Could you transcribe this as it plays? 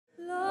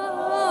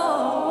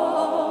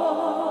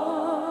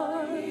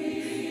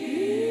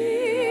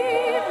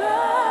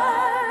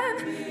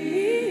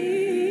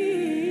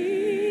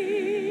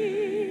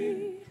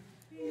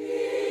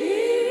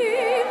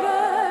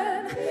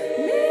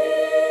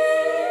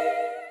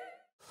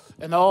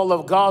And all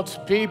of God's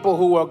people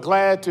who are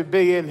glad to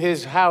be in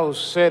his house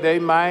said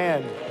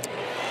amen.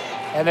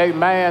 And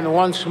amen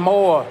once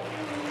more.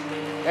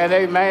 And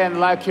amen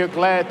like you're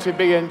glad to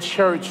be in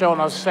church on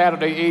a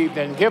Saturday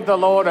evening. Give the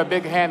Lord a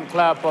big hand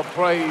clap of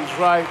praise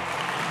right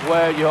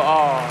where you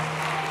are.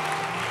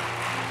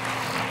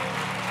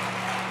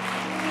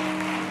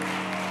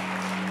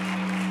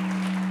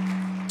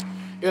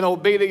 In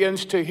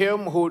obedience to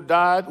him who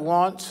died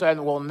once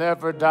and will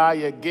never die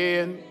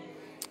again,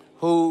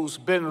 who's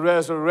been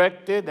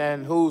resurrected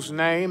and whose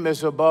name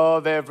is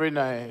above every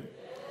name.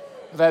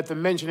 That the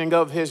mentioning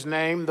of his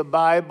name, the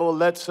Bible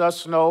lets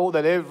us know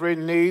that every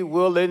knee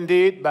will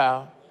indeed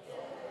bow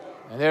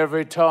and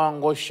every tongue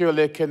will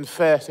surely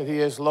confess that he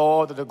is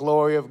Lord to the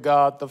glory of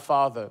God the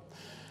Father.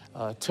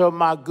 To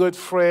my good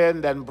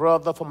friend and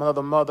brother from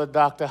another mother,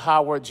 Dr.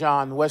 Howard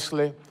John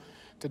Wesley,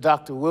 to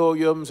Dr.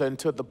 Williams, and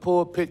to the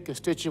pulpit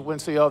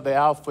constituency of the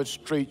Alfred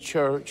Street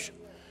Church,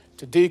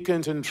 to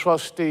deacons and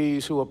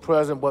trustees who are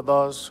present with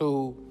us,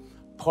 who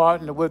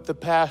partner with the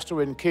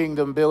pastor in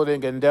kingdom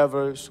building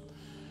endeavors,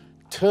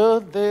 to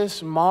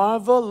this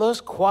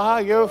marvelous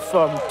choir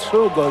from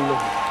Tougaloo.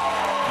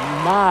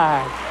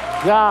 My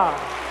God.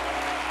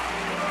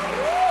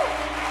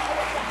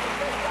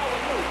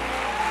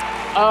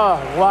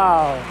 Oh,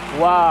 wow,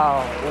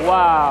 wow,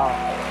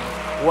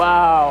 wow,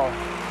 wow.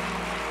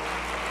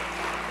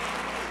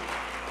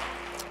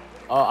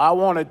 I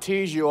want to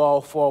tease you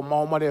all for a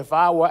moment. If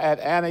I were at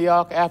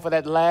Antioch after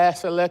that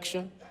last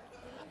election,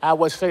 I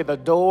would say the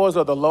doors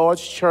of the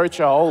Lord's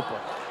church are open.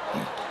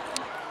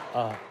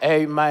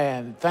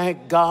 Amen.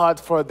 Thank God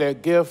for their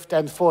gift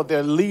and for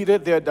their leader,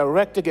 their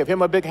director. Give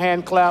him a big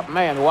hand clap.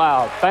 Man,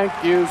 wow. Thank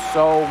you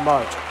so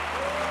much.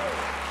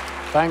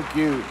 Thank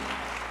you.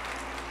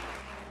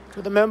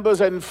 To the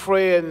members and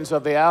friends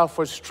of the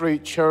Alfred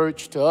Street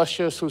Church, to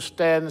ushers who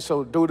stand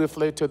so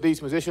dutifully, to these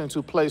musicians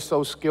who play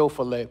so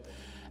skillfully,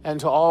 and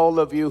to all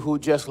of you who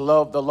just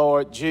love the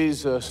Lord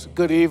Jesus,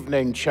 good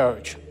evening,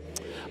 church.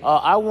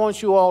 I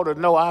want you all to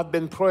know I've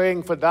been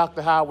praying for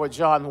Dr. Howard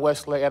John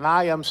Wesley, and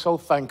I am so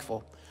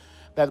thankful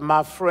that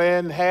my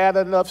friend had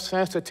enough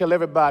sense to tell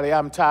everybody,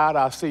 I'm tired,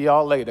 I'll see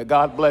y'all later.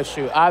 God bless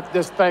you. I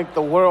just thank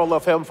the world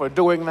of him for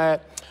doing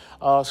that.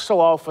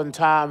 So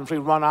oftentimes we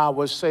run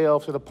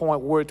ourselves to the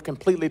point where it's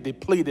completely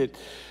depleted.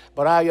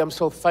 But I am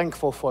so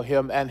thankful for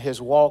him and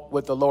his walk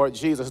with the Lord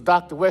Jesus.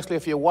 Dr. Wesley,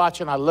 if you're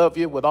watching, I love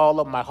you with all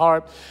of my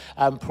heart.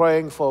 I'm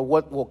praying for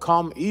what will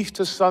come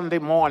Easter Sunday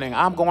morning.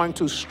 I'm going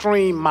to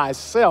stream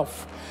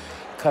myself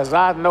because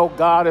I know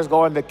God is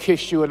going to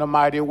kiss you in a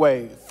mighty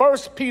way. 1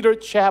 Peter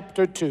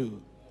chapter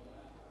 2.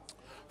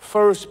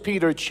 1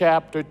 Peter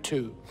chapter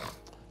 2.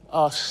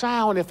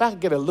 Sound, if I could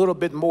get a little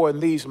bit more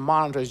in these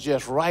monitors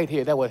just right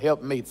here, that would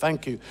help me.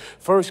 Thank you.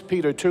 1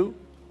 Peter 2.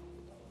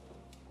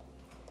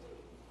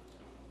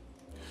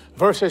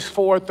 Verses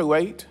 4 through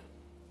 8.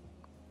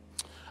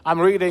 I'm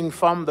reading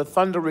from the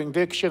thundering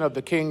diction of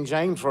the King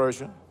James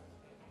Version.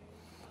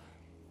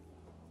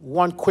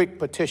 One quick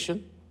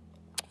petition.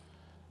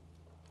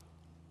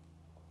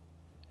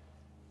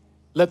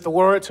 Let the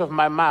words of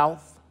my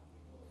mouth,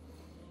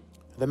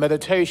 the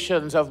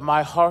meditations of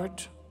my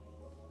heart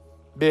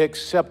be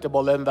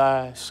acceptable in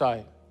thy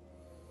sight.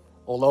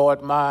 O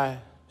Lord, my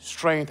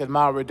strength and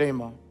my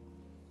Redeemer.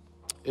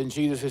 In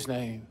Jesus'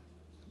 name,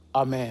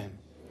 amen.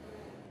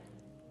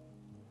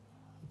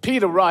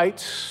 Peter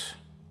writes,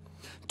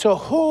 to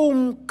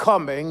whom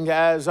coming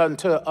as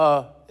unto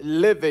a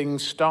living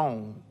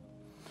stone,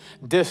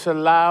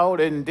 disallowed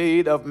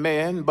indeed of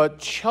men, but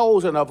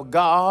chosen of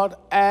God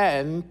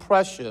and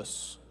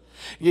precious,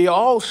 ye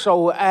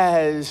also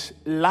as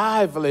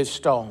lively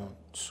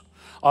stones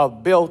are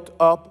built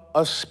up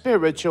a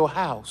spiritual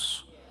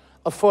house,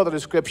 a further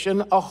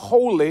description, a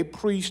holy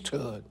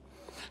priesthood,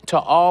 to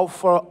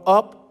offer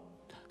up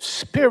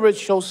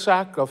spiritual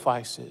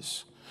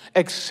sacrifices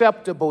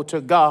acceptable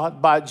to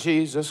God by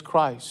Jesus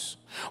Christ.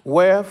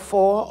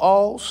 Wherefore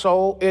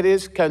also it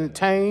is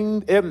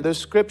contained in the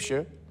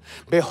scripture,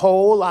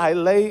 behold, I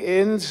lay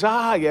in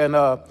Zion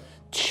a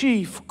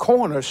chief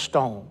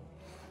cornerstone.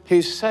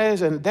 He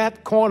says, and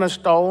that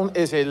cornerstone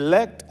is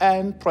elect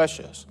and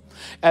precious,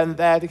 and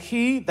that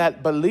he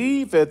that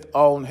believeth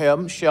on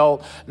him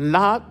shall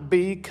not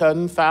be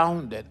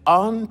confounded.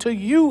 Unto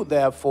you,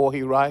 therefore,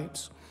 he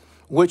writes,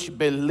 which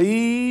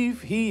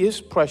believe he is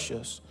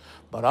precious,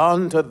 but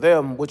unto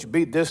them which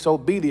be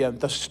disobedient,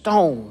 the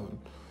stone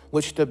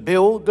which the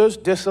builders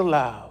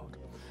disallowed,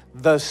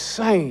 the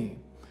same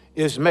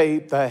is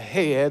made the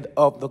head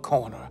of the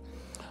corner,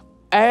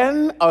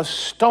 and a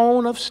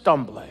stone of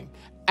stumbling,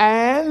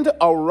 and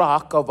a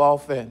rock of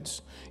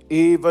offense,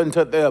 even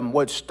to them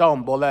which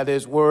stumble at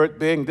his word,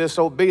 being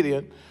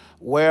disobedient,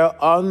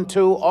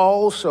 whereunto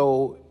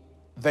also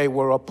they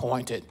were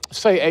appointed.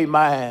 Say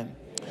amen.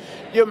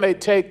 You may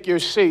take your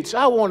seats.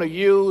 I want to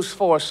use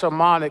for a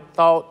sermonic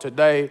thought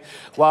today,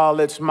 while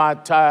it's my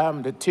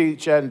time to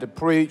teach and to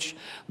preach,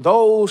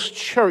 those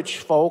church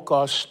folk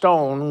are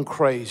stone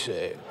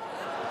crazy.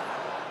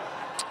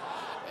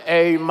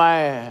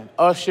 Amen.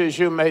 Ushers,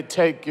 you may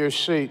take your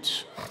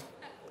seats.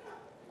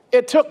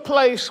 It took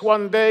place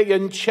one day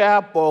in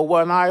chapel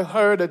when I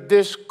heard a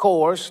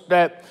discourse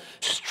that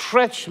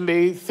stretched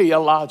me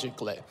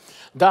theologically.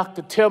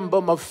 Dr.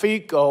 Timber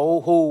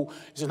Mafico, who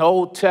is an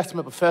Old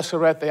Testament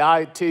professor at the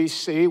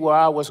ITC, where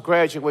I was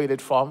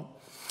graduated from,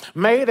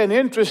 made an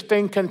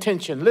interesting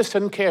contention.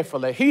 Listen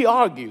carefully. He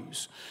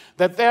argues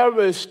that there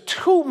is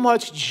too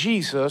much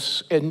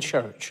Jesus in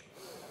church.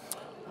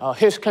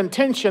 His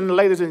contention,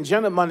 ladies and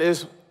gentlemen,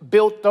 is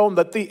built on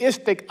the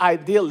theistic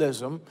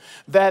idealism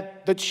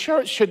that the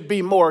church should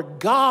be more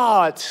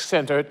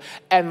God-centered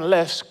and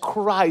less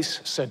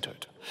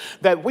Christ-centered.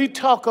 That we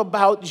talk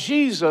about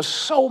Jesus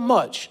so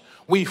much,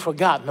 we've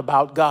forgotten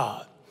about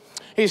God.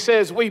 He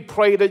says we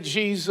pray to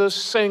Jesus,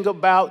 sing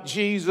about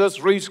Jesus,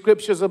 read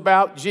scriptures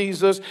about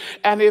Jesus,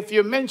 and if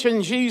you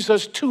mention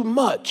Jesus too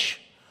much,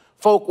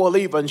 folk will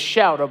even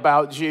shout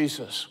about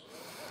Jesus.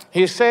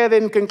 He said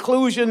in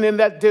conclusion in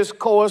that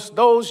discourse,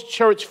 those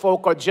church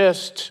folk are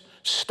just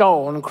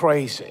stone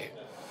crazy.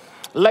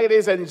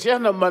 Ladies and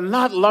gentlemen,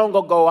 not long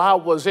ago I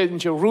was in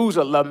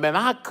Jerusalem and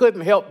I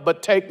couldn't help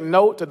but take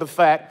note of the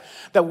fact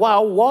that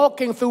while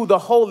walking through the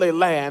Holy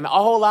Land,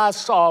 all I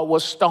saw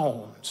was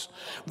stones.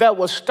 There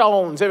were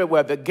stones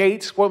everywhere. The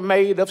gates were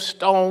made of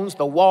stones.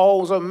 The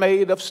walls are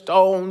made of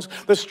stones.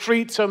 The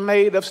streets are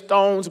made of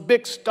stones.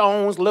 Big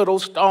stones, little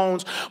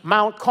stones.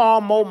 Mount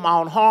Carmel,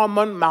 Mount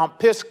Harmon, Mount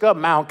Pisgah,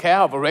 Mount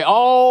Calvary.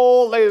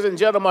 All, ladies and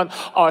gentlemen,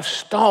 are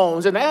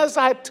stones. And as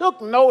I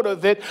took note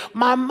of it,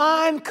 my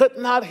mind could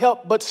not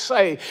help but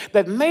say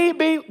that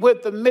maybe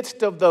with the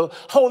midst of the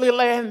Holy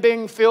Land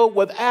being filled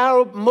with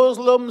Arab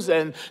Muslims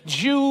and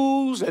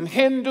Jews and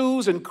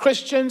Hindus and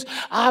Christians,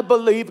 I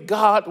believe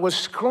God was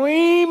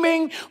screaming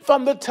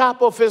from the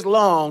top of his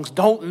lungs,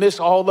 don't miss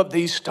all of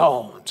these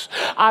stones.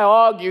 I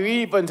argue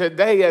even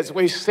today as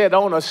we sit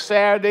on a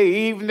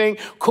Saturday evening,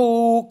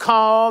 cool,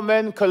 calm,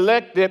 and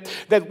collected,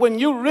 that when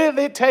you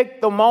really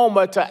take the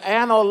moment to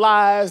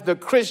analyze the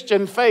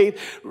Christian faith,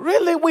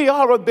 really we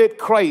are a bit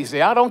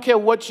crazy. I don't care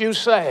what you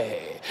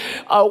say.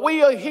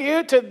 We are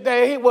here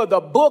today with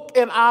a book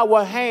in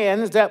our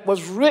hands that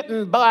was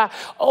written by,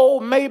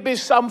 maybe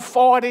some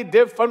 40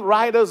 different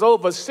writers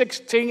over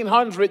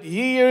 1,600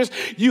 years.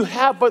 You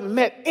haven't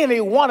met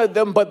any one of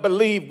them but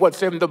believe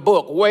what's in the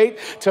book. Wait,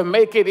 to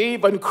make it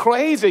even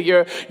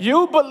crazier,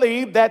 you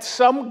believe that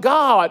some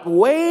God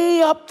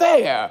way up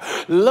there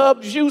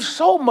loves you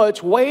so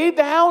much way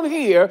down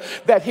here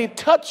that he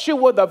touched you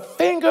with a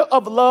finger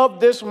of love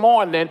this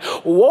morning,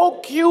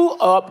 woke you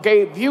up,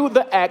 gave you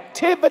the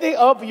activity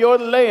of your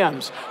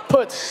limbs,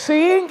 put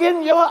seeing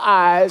in your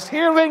eyes,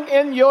 hearing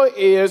in your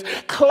ears,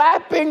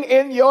 clapping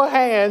in your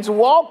hands,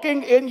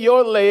 walking in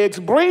your legs,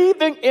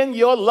 breathing in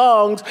your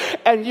lungs,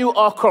 and you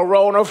are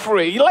corona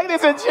free.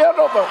 Ladies and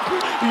gentlemen,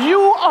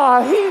 you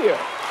are here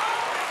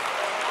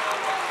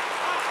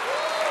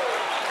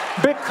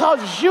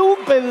because you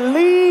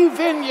believe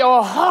in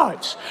your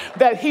hearts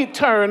that he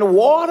turned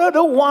water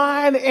to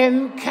wine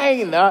in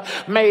Cana,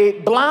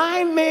 made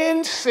blind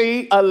men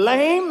see, a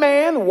lame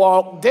man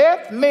walk,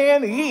 deaf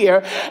men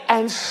hear,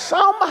 and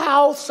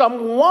somehow some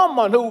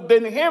woman who'd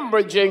been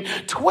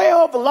hemorrhaging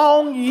 12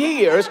 long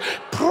years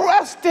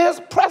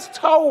pressed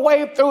her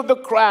way through the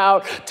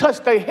crowd,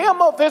 touched the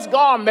hem of his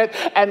garment,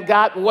 and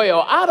got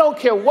well. I don't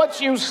care what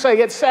you say.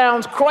 It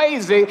sounds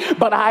crazy,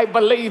 but I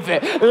believe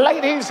it.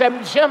 Ladies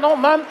and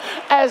gentlemen,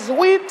 as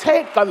we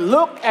take a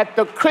look at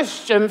the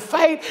Christian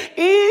faith,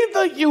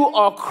 either you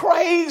are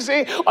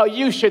crazy or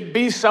you should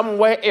be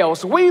somewhere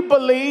else. We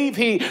believe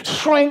he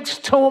shrinks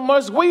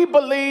tumors. We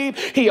believe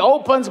he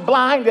opens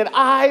blinded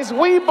eyes.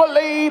 We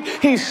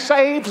believe he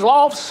saves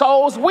lost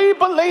souls. We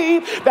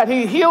believe that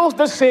he heals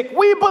the sick.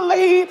 We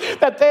believe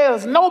that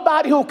there's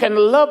nobody who can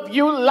love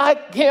you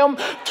like him,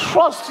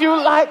 trust you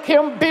like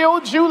him,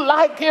 build you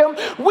like him.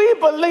 We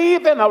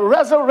believe in a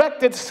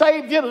resurrected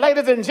Savior,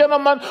 ladies and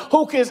gentlemen,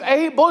 who is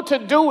able to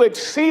do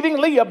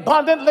exceedingly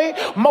abundantly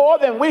more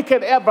than we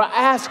could ever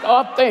ask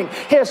or think.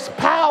 His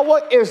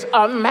power is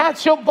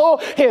unmatchable.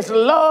 His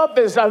love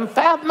is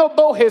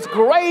unfathomable. His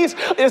grace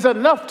is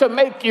enough to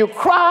make you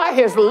cry.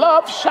 His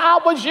love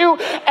showers you.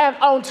 And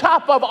on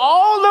top of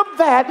all of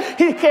that,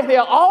 he can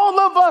hear all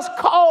of us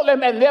call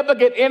him and never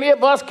get any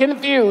of us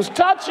confused.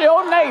 Touch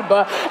your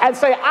neighbor and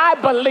say, I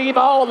believe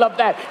all of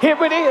that. Here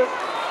it is.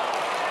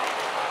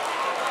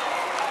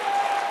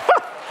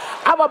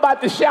 I'm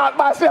about to shout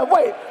myself.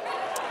 Wait.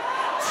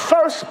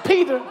 1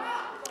 Peter,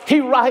 he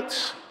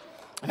writes,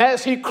 and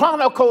as he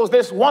chronicles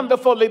this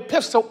wonderful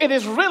epistle, it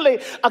is really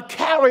a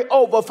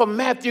carryover from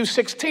Matthew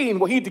 16,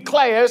 where he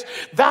declares,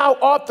 thou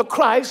art the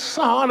Christ,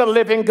 Son of the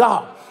living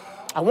God.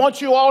 I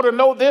want you all to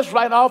know this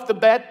right off the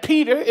bat.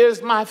 Peter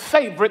is my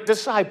favorite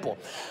disciple.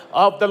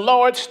 Of the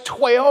Lord's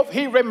 12,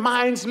 he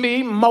reminds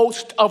me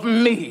most of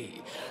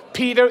me.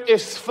 Peter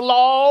is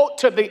flawed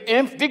to the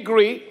nth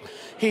degree.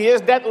 He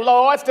is that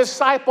Lord's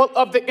disciple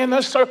of the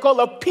inner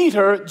circle of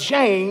Peter,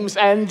 James,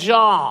 and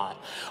John.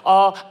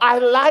 I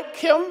like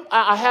him.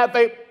 I have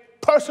a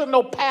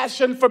personal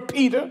passion for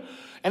Peter.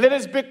 And it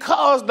is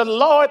because the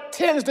Lord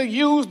tends to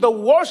use the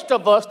worst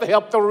of us to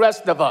help the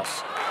rest of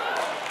us.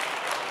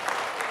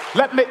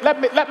 Let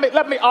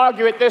me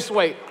argue it this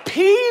way.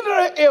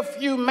 Peter,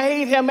 if you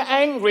made him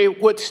angry,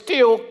 would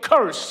still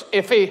curse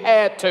if he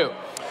had to.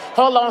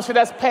 Hold on, see,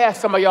 that's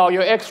past some of y'all.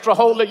 You're extra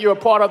holy. You're a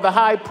part of the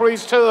high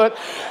priesthood.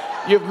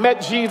 You've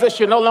met Jesus.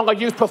 You no longer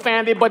use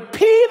profanity. But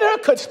Peter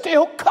could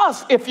still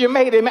cuss if you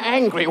made him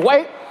angry.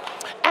 Wait.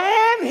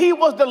 And he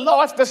was the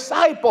Lord's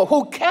disciple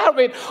who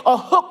carried a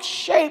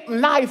hook-shaped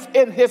knife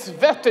in his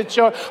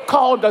vesture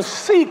called a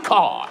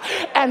sikar.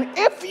 And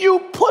if you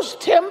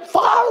pushed him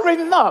far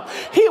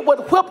enough, he would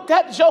whip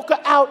that joker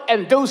out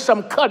and do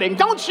some cutting.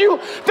 Don't you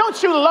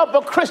love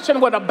a Christian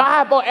with a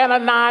Bible and a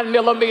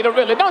 9mm,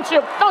 really? Don't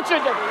you?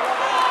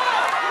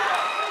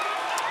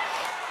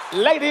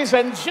 Ladies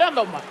and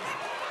gentlemen,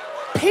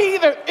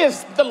 Peter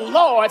is the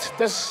Lord's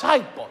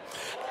disciple.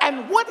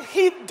 And what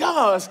he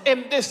does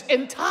in this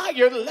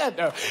entire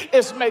letter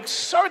is make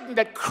certain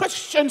that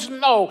Christians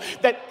know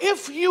that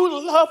if you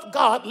love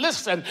God,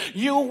 listen,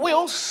 you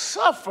will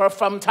suffer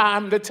from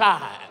time to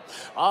time.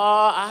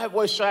 I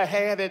wish I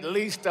had at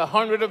least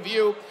 100 of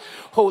you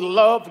who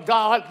love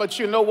God, but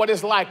you know what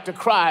it's like to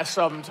cry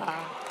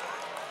sometimes.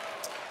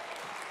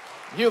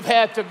 You've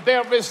had to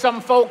bury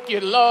some folk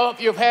you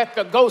love. You've had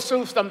to go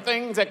through some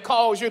things that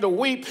cause you to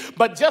weep.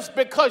 But just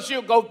because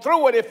you go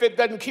through it, if it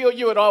doesn't kill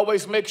you, it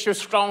always makes you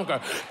stronger.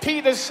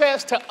 Peter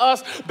says to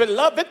us,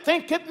 beloved,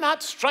 think it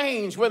not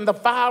strange when the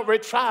fiery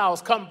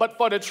trials come, but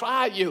for to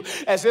try you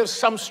as if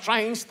some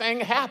strange thing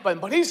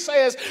happened. But he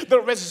says the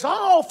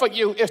resolve for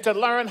you is to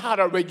learn how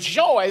to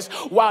rejoice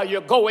while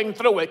you're going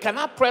through it. Can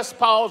I press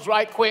pause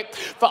right quick?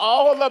 For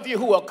all of you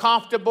who are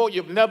comfortable,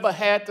 you've never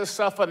had to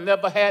suffer,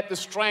 never had to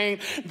strain,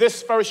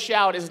 this first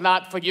shout is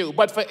not for you.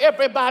 But for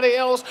everybody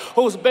else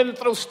who's been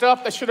through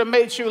stuff that should have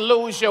made you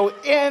lose your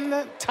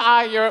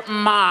entire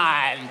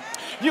mind,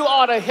 you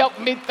ought to help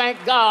me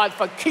thank God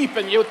for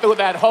keeping you through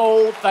that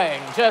whole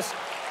thing, just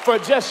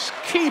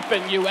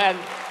keeping you and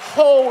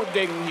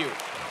holding you.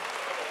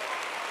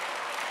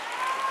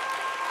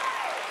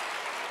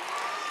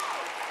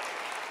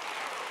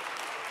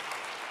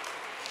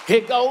 He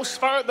goes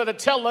further to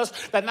tell us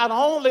that not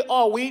only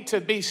are we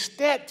to be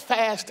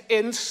steadfast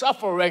in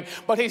suffering,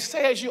 but he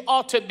says you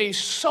ought to be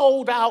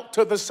sold out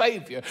to the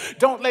Savior.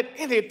 Don't let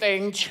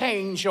anything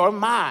change your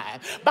mind.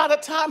 By the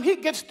time he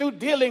gets through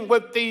dealing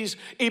with these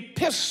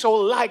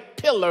epistle-like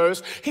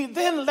pillars, he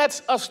then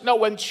lets us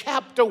know in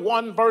chapter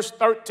 1, verse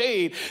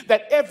 13,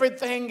 that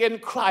everything in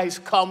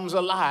Christ comes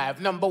alive.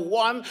 Number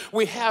one,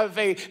 we have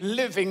a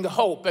living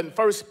hope. In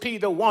 1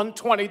 Peter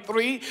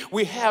 1:23,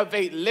 we have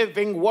a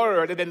living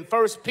word. And in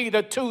 1 Peter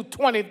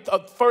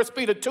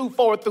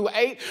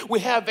 2:4-8, we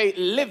have a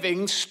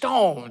living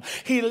stone.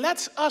 He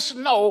lets us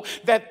know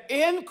that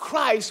in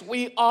Christ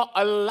we are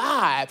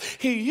alive.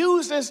 He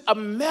uses a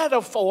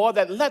metaphor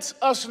that lets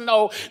us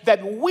know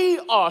that we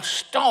are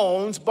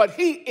stones, but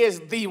he is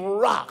the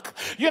rock.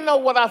 You know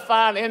what I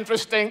find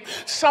interesting?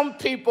 Some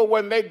people,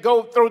 when they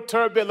go through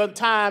turbulent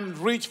times,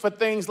 reach for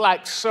things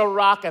like Sir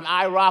Rock and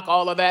I Rock,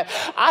 all of that.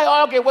 I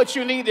argue what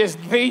you need is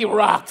the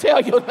rock.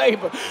 Tell your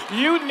neighbor,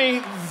 you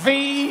need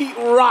the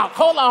rock.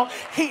 Hold on.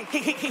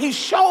 He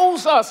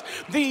shows us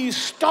these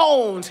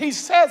stones. He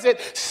says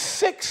it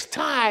 6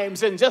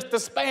 times in just the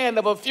span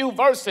of a few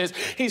verses.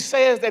 He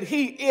says that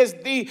he is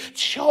the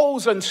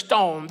chosen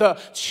stone, the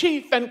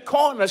chief and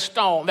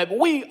cornerstone, that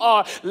we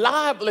are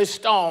lively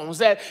stones,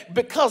 that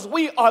because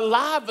we are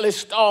lively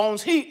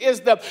stones, he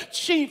is the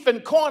chief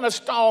and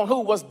cornerstone who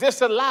was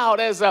disallowed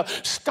as a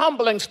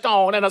stumbling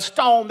stone and a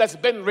stone that's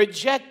been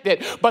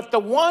rejected. But the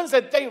ones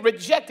that they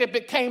rejected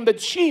became the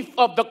chief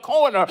of the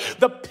corner,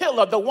 the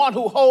pillar, the one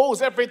who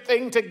holds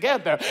everything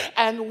together.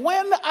 And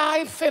when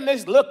I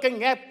finished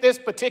looking at this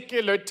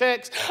particular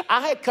text,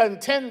 I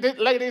contended,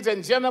 ladies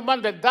and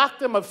gentlemen, that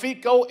Dr.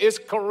 Mafiko is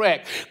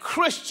correct.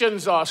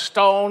 Christians are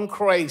stone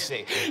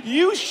crazy.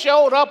 You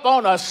showed up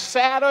on a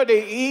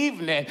Saturday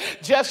evening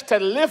just to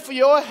lift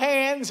your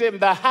hands in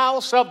the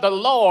house of the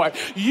Lord.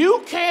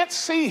 You can't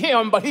see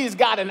him, but he's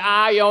got an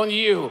eye on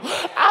you.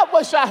 I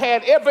wish I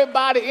had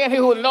everybody in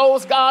here who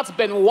knows God's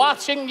been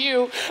watching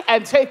you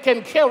and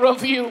taking care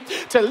of you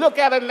to look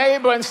at a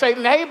neighbor and say,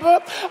 neighbor,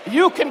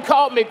 you can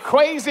call me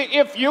crazy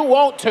if you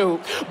want to,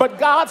 but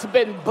God's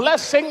been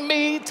blessing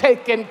me,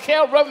 taking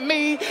care of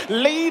me,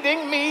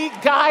 leading me,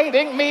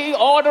 guiding me,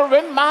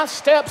 ordering my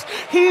steps.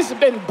 He's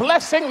been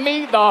blessing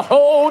me the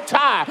whole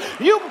time.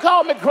 You can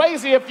call me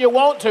crazy if you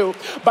want to,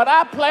 but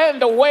I plan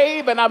to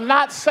wave and I'm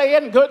not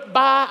saying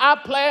goodbye. I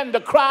plan to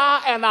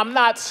cry and I'm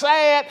not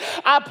sad.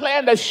 I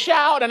plan to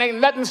shout and ain't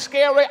nothing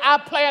scary. I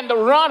plan to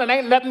run and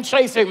ain't nothing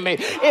chasing me.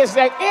 Is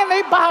there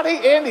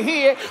anybody in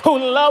here who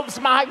loves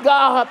my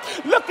God?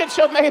 Look at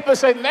your neighbor and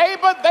say,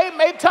 neighbor, they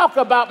may talk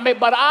about me,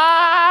 but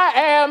I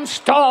am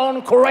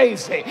stone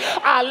crazy.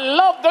 I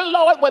love the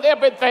Lord with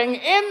everything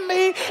in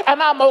me,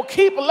 and I'm going to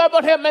keep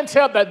loving him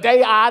until the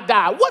day I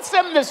die. What's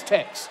in this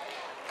text?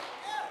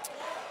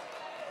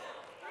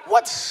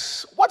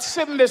 What's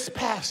in this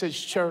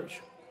passage,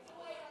 church,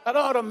 that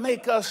ought to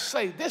make us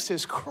say, this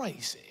is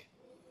crazy?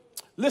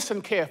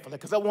 Listen carefully,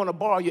 because I want to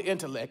borrow your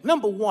intellect.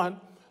 Number one,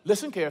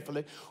 listen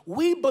carefully,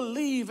 we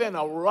believe in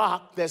a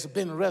rock that's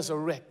been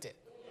resurrected.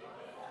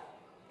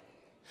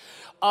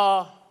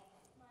 There's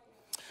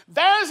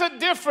a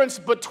difference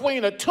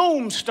between a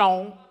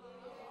tombstone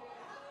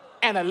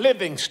and a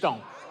living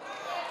stone.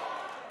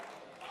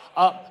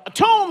 A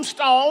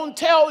tombstone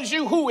tells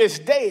you who is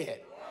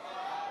dead,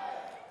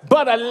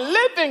 but a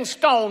living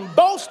stone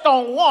boasts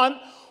on one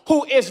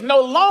who is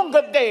no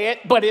longer dead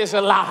but is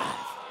alive.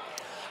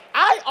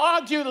 I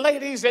argue,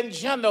 ladies and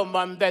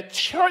gentlemen, that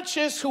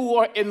churches who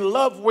are in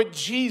love with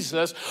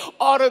Jesus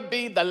ought to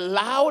be the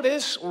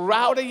loudest,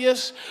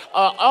 rowdiest,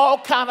 all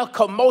kind of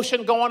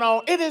commotion going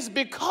on. It is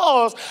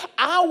because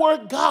our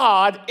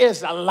God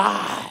is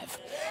alive.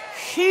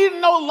 He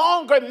no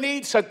longer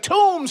needs a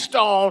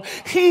tombstone.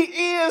 He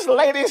is,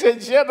 ladies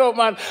and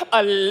gentlemen,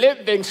 a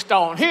living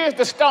stone. Here's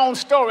the stone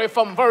story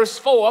from verse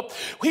 4.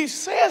 He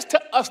says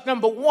to us,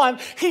 number one,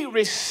 he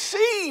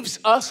receives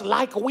us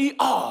like we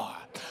are.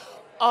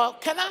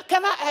 Can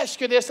I ask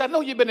you this? I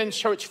know you've been in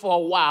church for a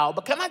while,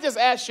 but can I just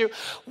ask you,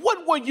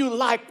 what were you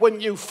like when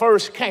you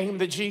first came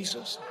to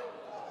Jesus?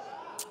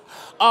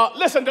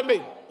 Listen to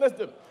me. Listen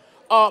to me.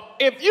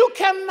 If you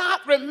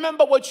cannot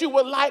remember what you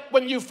were like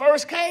when you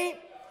first came,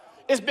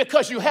 it's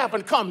because you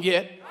haven't come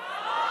yet.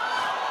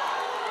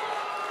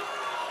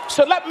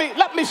 So let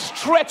me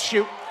stretch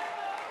you.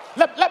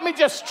 Let me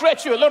just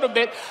stretch you a little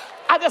bit.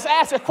 I just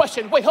asked a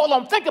question. Wait, hold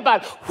on. Think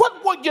about it.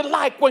 What were you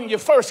like when you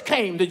first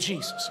came to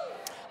Jesus?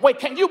 Wait,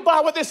 can you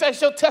borrow this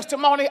as your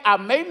testimony? I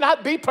may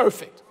not be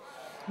perfect,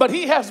 but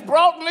he has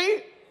brought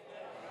me.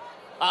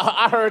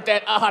 I heard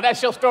that.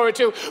 That's your story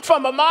too.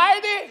 From a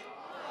mighty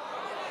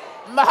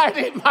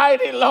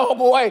long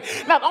way.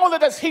 Not only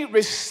does he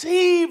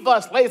receive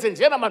us, ladies and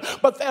gentlemen,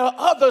 but there are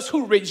others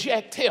who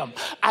reject him.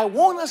 I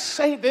want to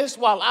say this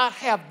while I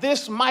have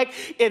this mic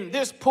in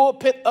this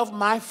pulpit of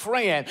my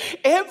friend.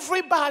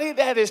 Everybody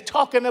that is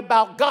talking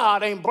about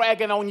God ain't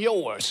bragging on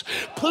yours.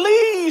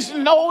 Please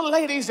know,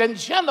 ladies and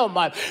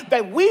gentlemen,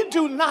 that we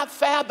do not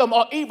fathom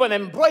or even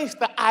embrace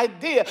the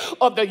idea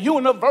of the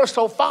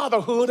universal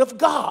fatherhood of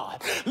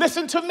God.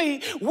 Listen to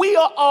me. We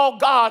are all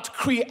God's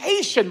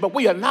creation, but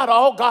we are not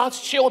all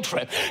God's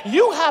children.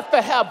 You have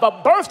to have a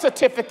birth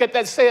certificate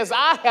that says,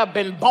 I have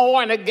been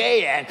born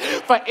again.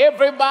 For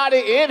everybody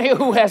in here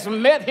who has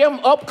met him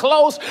up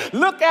close,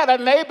 look at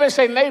a neighbor and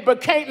say, neighbor,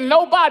 can't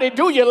nobody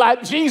do you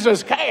like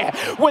Jesus can.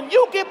 When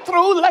you get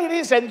through,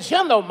 ladies and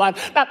gentlemen,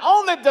 not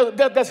only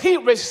does he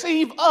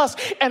receive us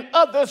and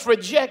others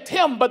reject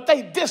him, but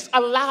they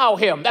disallow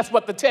him. That's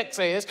what the text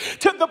says.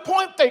 To the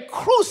point they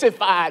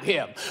crucified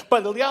him.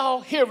 But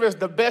y'all, here is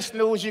the best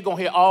news you're going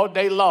to hear all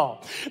day long.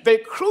 They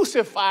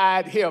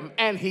crucified him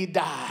and he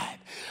died.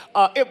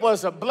 It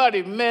was a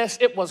bloody mess.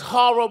 It was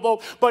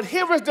horrible. But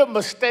here is the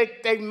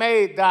mistake they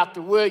made,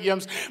 Dr.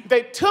 Williams.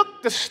 They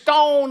took the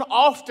stone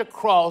off the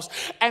cross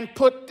and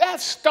put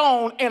that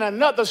stone in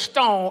another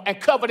stone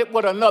and covered it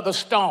with another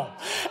stone.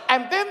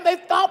 And then they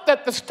thought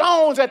that the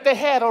stones that they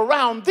had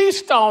around these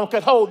stones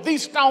could hold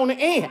these stones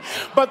in.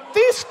 But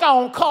these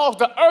stones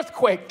caused an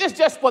earthquake. This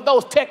just were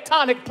those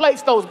tectonic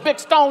plates, those big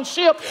stone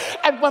shifts.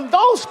 And when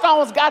those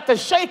stones got to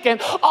shaking,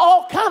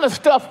 all kind of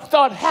stuff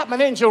started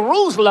happening in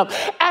Jerusalem.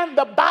 And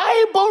the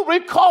Bible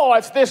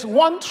records this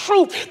one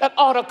truth that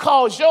ought to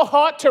cause your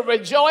heart to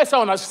rejoice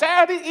on a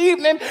Saturday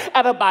evening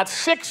at about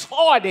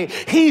 6:40.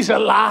 He's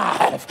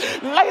alive.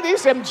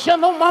 Ladies and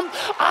gentlemen,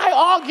 I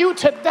argue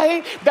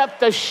today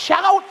that the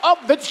shout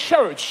of the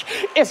church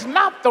is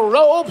not the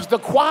robes the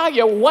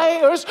choir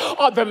wears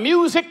or the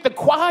music the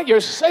choir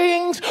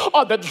sings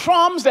or the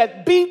drums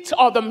that beat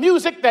or the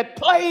music that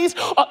plays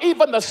or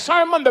even the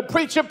sermon the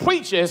preacher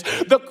preaches.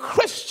 The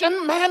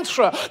Christian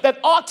mantra that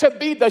ought to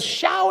be the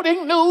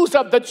shouting news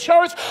of the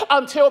church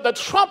until the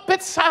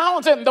trumpet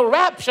sounds in the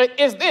rapture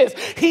is this: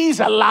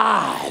 he's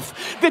alive.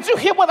 Did you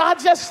hear what I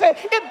just said?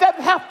 It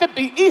doesn't have to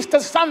be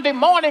Easter Sunday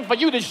morning for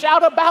you to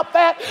shout about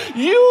that.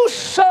 You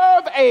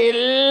serve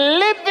a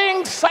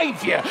living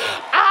Savior.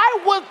 I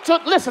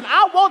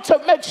want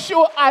to make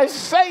sure I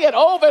say it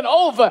over and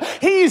over.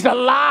 He's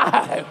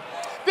alive.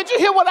 Did you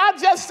hear what I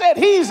just said?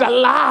 He's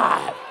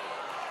alive.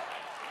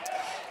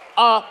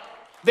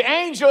 The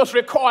angels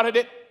recorded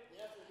it.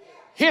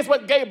 Here's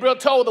what Gabriel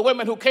told the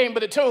women who came to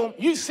the tomb.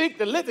 You seek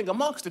the living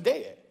amongst the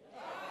dead.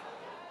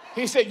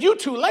 He said, you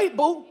too late,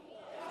 boo.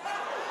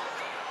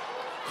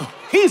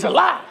 He's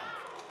alive.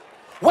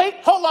 Wait,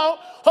 hold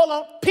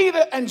on.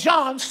 Peter and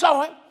John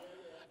saw him.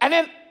 And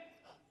then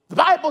the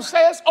Bible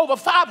says over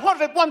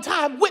 500 at one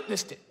time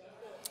witnessed it.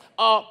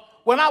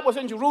 When I was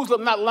in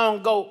Jerusalem not long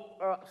ago,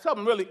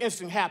 something really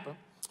interesting happened.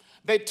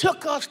 They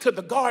took us to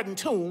the garden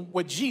tomb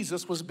where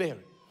Jesus was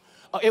buried.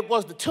 It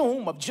was the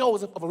tomb of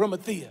Joseph of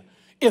Arimathea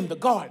in the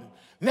garden,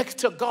 next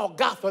to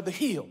Golgotha, the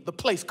hill, the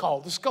place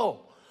called the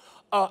skull.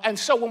 And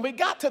so when we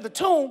got to the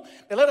tomb,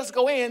 they let us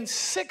go in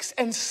 6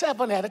 and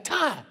 7 at a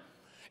time.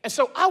 And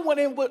so I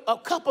went in with a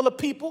couple of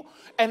people,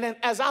 and then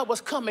as I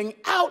was coming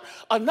out,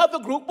 another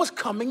group was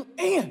coming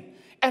in.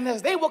 And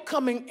as they were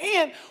coming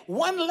in,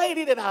 one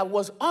lady that I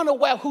was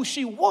unaware who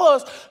she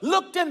was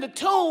looked in the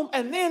tomb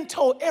and then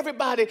told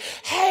everybody,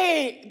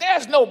 hey,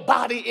 there's no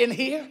body in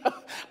here.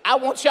 I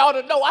want y'all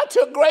to know I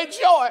took great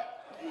joy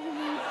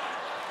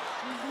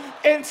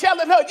in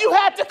telling her, you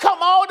had to come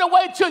all the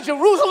way to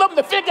Jerusalem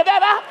to figure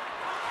that out?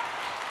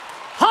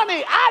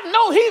 Honey, I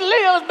know he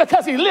lives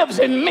because he lives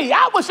in me.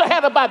 I wish I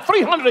had about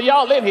 300 of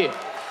y'all in here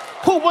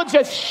who would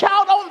just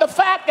shout on the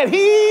fact that he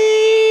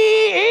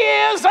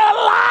is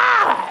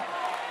alive.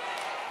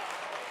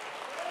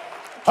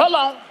 Hold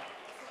on.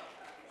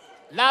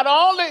 Not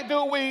only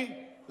do we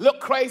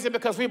look crazy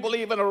because we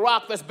believe in a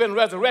rock that's been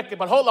resurrected,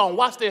 but hold on,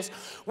 watch this.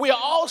 We are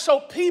also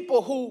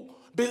people who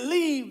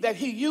believe that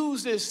he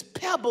uses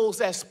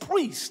pebbles as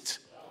priests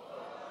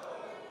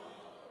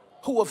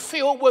who are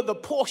filled with a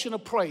portion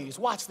of praise.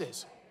 Watch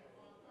this.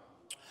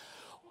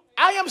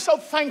 I am so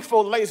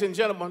thankful, ladies and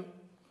gentlemen,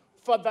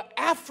 for the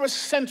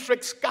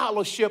Afrocentric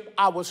scholarship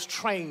I was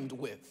trained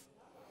with.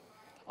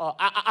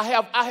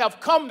 I have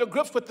come to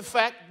grips with the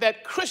fact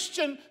that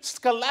Christian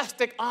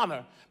scholastic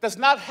honor does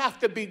not have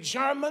to be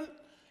German.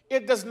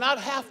 It does not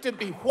have to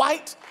be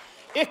white.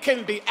 It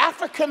can be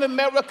African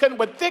American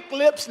with thick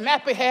lips,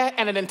 nappy hair,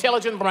 and an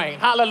intelligent brain.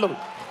 Hallelujah.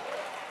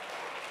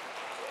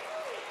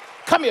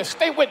 Come here,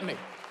 stay with me.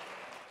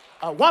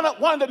 One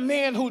of the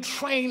men who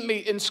trained me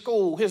in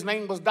school, his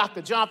name was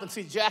Dr. Jonathan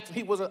C. Jackson.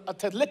 He was a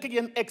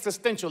Talikian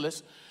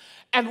existentialist.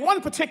 And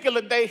one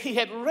particular day, he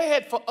had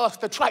read for us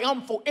the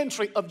triumphal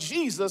entry of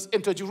Jesus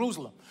into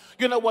Jerusalem.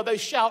 You know, where they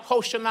shout,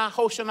 Hosanna,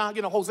 Hosanna,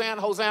 you know,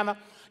 Hosanna, Hosanna,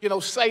 you know,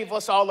 save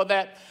us, all of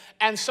that.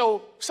 And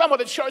so some of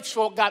the church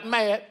folk got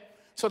mad.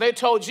 So they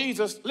told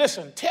Jesus,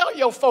 listen, tell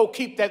your folk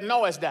keep that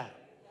noise down.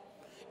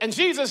 And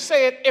Jesus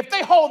said, if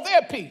they hold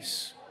their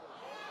peace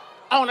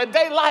on a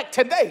day like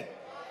today,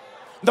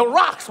 the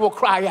rocks will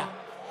cry out.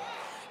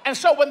 And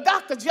so when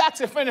Dr.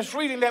 Jackson finished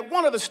reading that,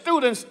 one of the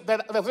students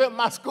that was in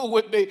my school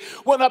with me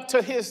went up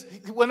to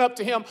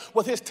him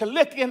with his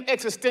Talikian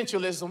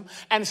existentialism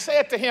and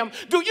said to him,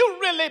 do you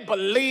really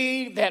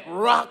believe that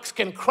rocks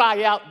can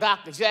cry out,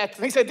 Dr.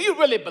 Jackson? He said, do you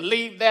really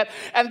believe that?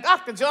 And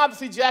Dr. Jonathan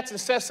C. Jackson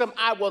said something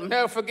I will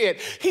never forget.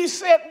 He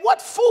said,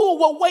 what fool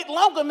will wait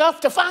long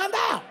enough to find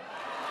out?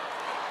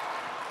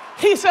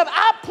 He said,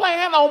 I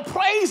plan on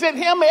praising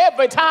him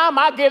every time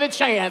I get a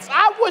chance.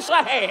 I wish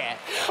I had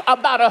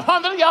about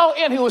 100 of y'all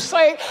in here who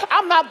say,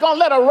 I'm not going to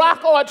let a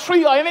rock or a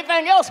tree or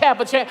anything else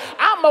have a chance.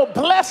 I'm going to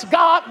bless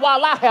God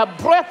while I have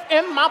breath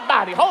in my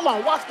body. Hold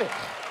on, watch this.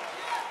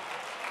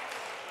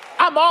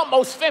 I'm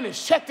almost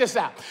finished. Check this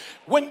out.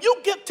 When you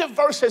get to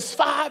verses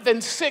 5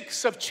 and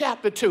 6 of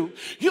chapter 2,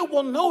 you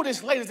will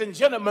notice, ladies and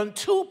gentlemen,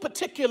 two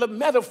particular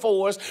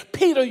metaphors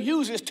Peter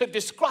uses to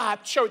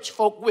describe church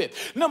folk with.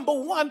 Number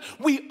one,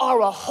 we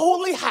are a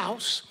holy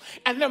house.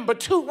 And number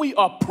two, we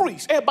are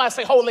priests. Everybody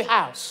say holy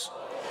house.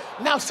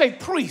 Now say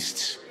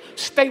priests.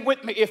 Stay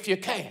with me if you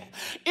can.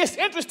 It's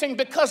interesting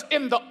because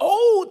in the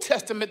Old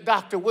Testament,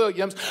 Dr.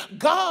 Williams,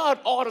 God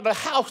ordered a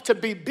house to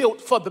be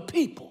built for the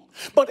people.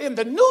 But in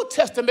the New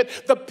Testament,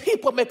 the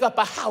people make up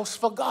a house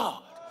for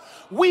God.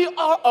 We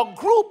are a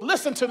group,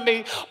 listen to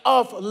me,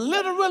 of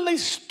literally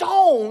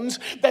stones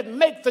that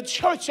make the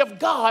church of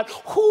God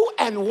who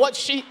and what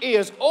she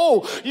is.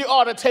 Oh, you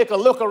ought to take a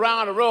look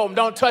around the room.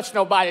 Don't touch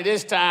nobody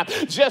this time.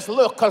 Just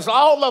look, because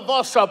all of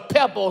us are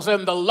pebbles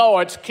in the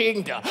Lord's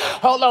kingdom.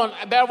 Hold on,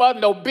 there are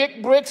no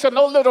big bricks or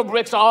no little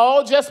bricks,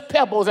 all just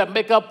pebbles that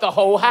make up the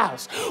whole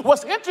house.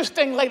 What's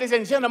interesting, ladies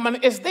and gentlemen,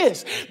 is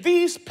this.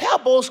 These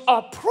pebbles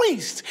are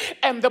priests,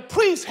 and the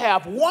priests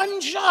have one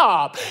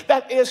job,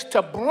 that is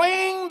to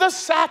bring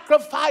the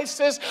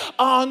sacrifices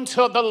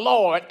unto the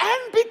Lord.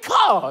 And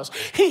because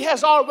he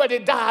has already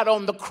died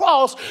on the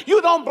cross,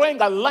 you don't bring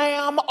a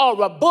lamb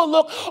or a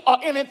bullock or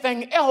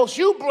anything else.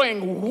 You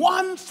bring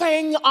one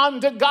thing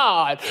unto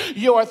God,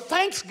 your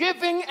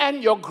thanksgiving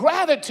and your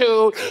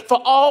gratitude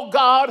for all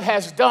God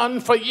has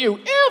done for you.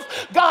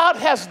 If God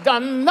has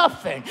done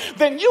nothing,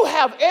 then you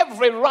have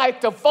every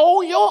right to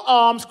fold your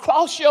arms,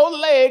 cross your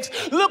legs,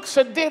 look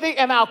sedity,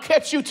 and I'll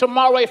catch you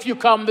tomorrow if you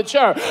come to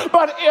church.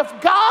 But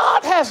if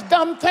God has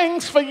done things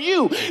for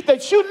you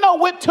that you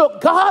know it took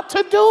God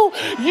to do,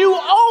 you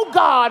owe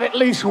God at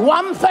least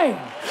one thing.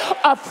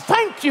 A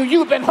thank you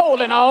you've been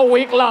holding all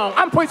week long.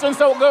 I'm preaching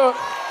so good.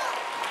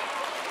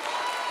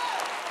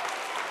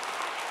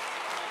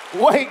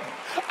 Wait,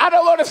 I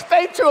don't want to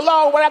stay too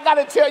long, but I got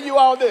to tell you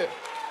all this.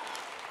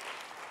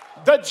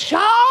 The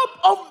job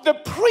of the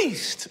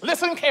priest,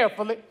 listen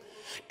carefully,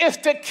 is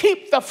to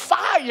keep the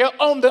fire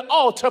on the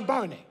altar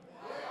burning.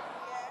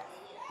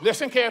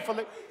 Listen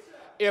carefully.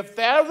 If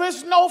there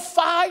is no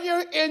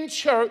fire in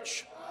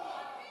church,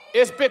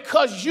 it's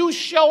because you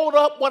showed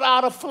up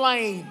without a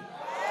flame.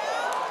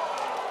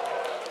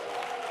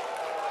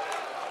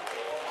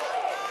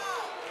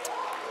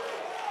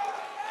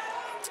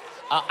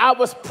 I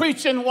was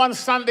preaching one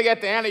Sunday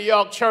at the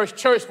Antioch church.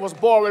 Church was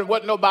boring,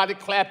 wasn't nobody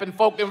clapping.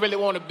 Folk didn't really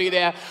want to be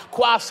there.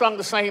 Choir sung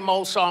the same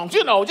old songs,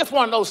 you know, just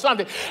one of those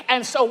Sundays.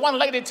 And so one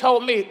lady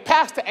told me,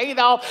 Pastor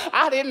Adolph,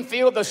 I didn't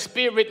feel the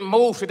Spirit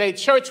move today.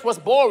 Church was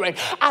boring.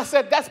 I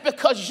said, that's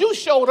because you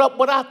showed up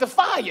without the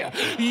fire.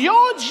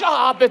 Your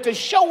job is to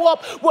show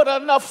up with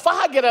enough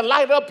fire to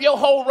light up your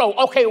whole row.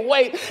 Okay,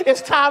 wait,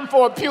 it's time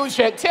for a pew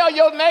check. Tell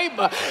your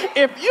neighbor,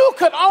 if you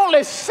could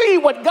only see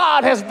what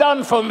God has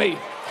done for me,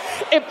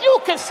 if you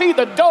can see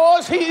the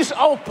doors he's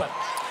opened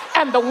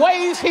and the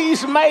ways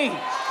he's made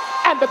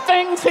and the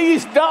things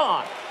he's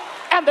done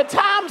and the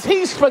times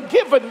he's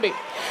forgiven me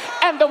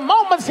and the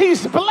moments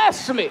he's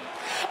blessed me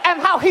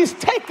and how he's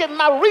taken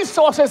my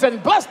resources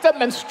and blessed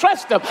them and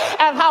stretched them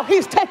and how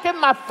he's taken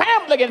my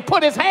family and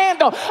put his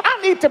hand on. I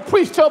need to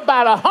preach to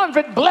about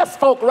 100 blessed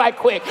folk right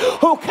quick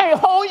who can't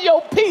hold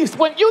your peace.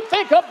 When you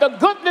think of the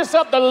goodness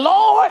of the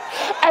Lord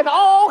and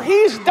all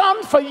he's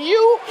done for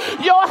you,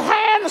 your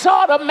hands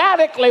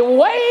automatically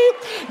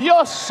wave,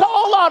 your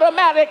soul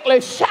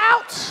automatically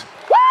shouts.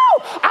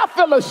 Woo! I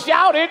feel a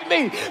shout in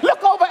me.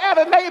 Look over at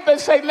a neighbor and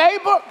say,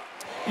 neighbor,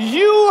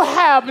 you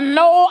have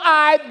no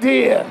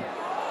idea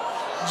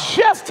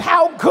just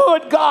how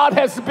good God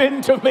has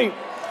been to me.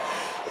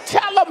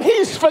 Tell him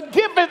he's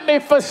forgiven me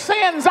for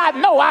sins I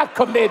know I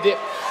committed.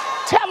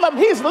 Tell him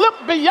he's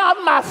looked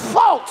beyond my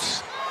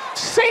faults,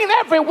 seen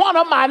every one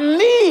of my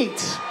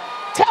needs.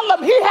 Tell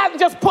him he hasn't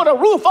just put a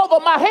roof over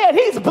my head,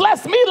 he's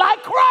blessed me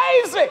like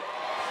crazy.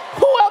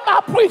 Who am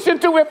I preaching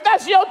to? If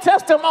that's your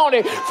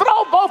testimony,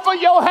 throw both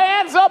of your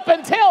hands up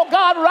and tell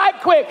God right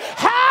quick,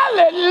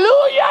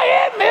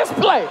 hallelujah in this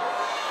place.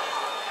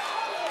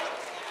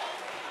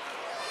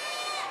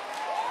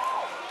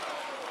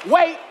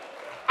 Wait,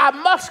 I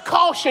must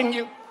caution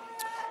you.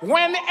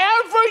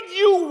 Whenever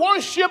you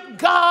worship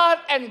God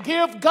and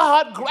give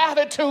God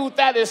gratitude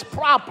that is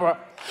proper,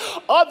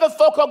 other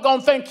folk are going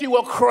to think you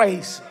are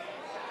crazy.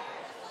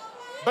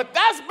 But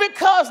that's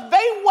because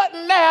they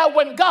wasn't there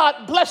when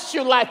God blessed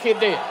you like he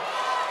did.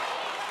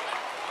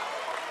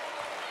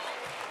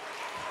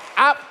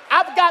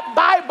 I've got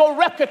Bible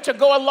record to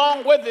go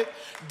along with it.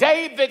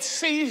 David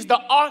sees the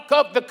Ark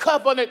of the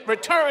Covenant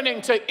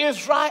returning to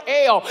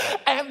Israel,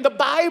 and the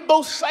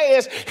Bible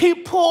says he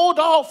pulled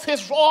off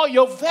his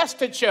royal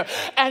vesture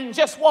and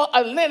just wore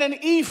a linen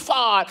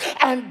ephod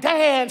and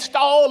danced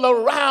all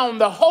around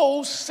the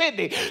whole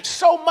city.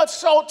 So much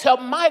so till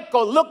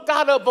Michael looked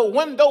out of a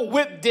window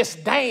with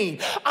disdain.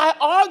 I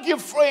argue,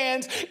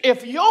 friends,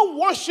 if your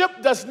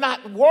worship does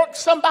not work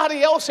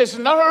somebody else's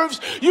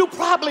nerves, you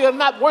probably are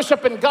not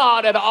worshiping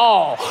God at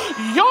all.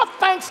 Your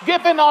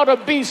thanksgiving ought to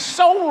be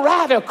so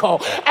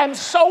radical and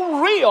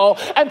so real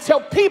until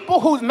people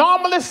who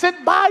normally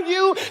sit by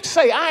you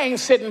say, I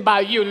ain't sitting by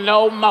you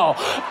no more.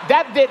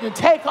 That didn't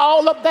take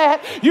all of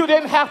that. You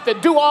didn't have to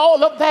do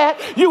all of that.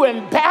 You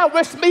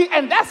embarrassed me.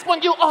 And that's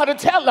when you ought to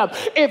tell them,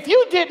 if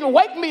you didn't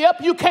wake me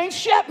up, you can't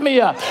shut me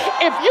up.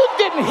 If you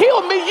didn't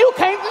heal me, you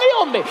can't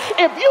kneel me.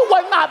 If you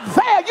were not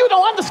there, you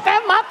don't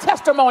understand my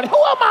testimony. Who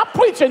am I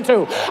preaching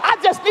to? I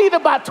just need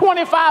about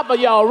 25 of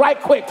y'all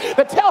right quick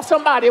to tell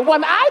somebody,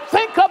 when I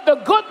think of the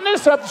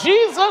goodness of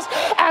Jesus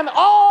and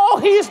all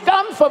he's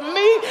done for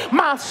me,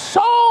 my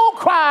soul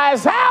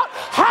cries out,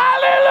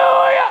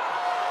 hallelujah.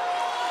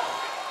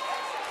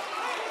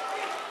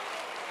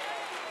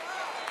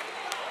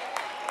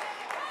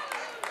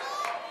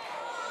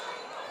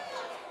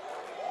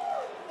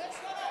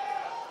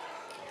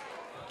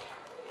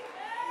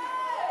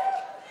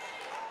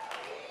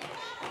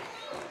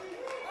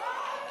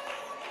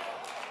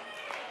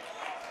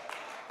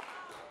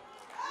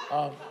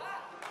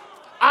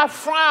 I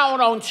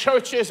frown on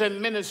churches and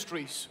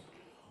ministries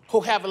who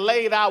have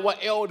laid our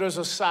elders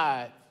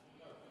aside.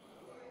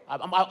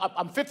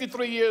 I'm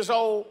 53 years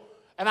old,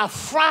 and I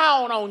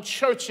frown on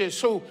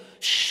churches who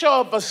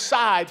shove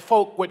aside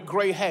folk with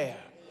gray hair.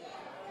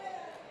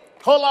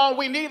 Hold on,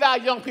 we need our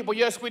young people.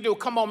 Yes, we do.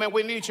 Come on, man,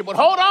 we need you. But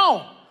hold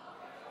on.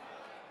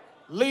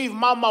 Leave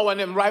Mama and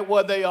them right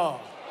where they are.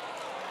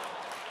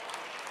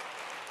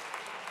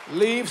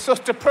 Leave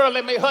Sister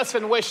Pearlie Mae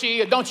Hudson where she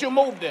is. Don't you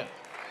move them.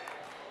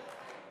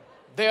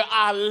 There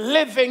are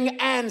living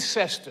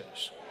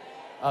ancestors.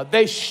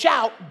 They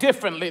shout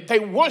differently. They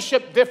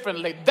worship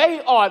differently.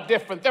 They are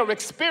different. Their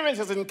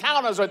experiences,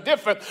 encounters are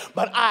different.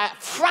 But I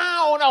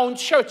frown on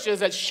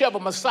churches that shove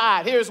them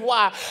aside. Here's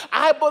why.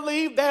 I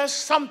believe there's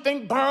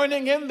something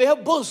burning in their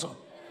bosom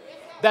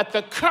that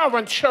the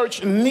current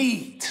church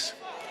needs.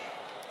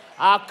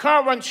 Our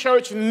current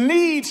church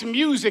needs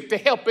music to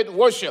help it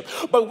worship.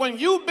 But when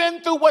you've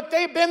been through what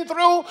they've been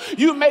through,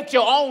 you make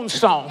your own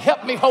song.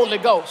 Help me, Holy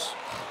Ghost.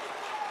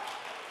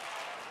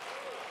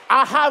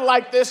 I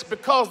highlight this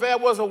because there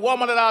was a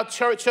woman at our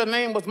church. Her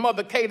name was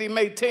Mother Katie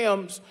Mae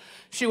Timms.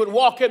 She would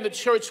walk into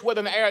church with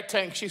an air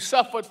tank. She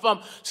suffered from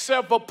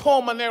several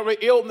pulmonary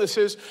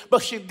illnesses,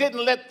 but she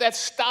didn't let that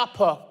stop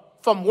her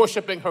from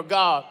worshiping her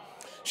God.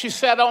 She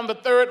sat on the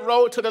third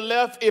row to the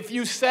left. If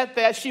you sat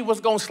there, she was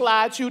going to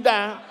slide you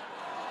down.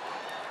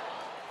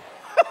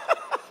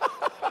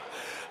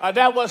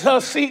 That was her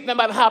seat, no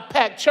matter how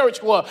packed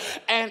church was.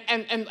 And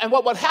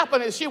what would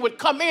happen is she would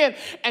come in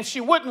and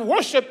she wouldn't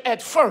worship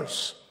at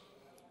first.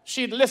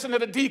 She'd listen to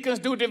the deacons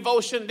do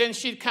devotion, then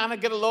she'd kind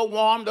of get a little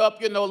warmed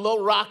up, a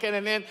little rocking,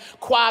 and then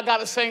choir got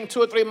to sing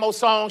 2 or 3 more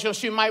songs,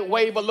 she might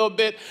wave a little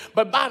bit.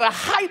 But by the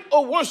height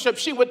of worship,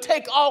 she would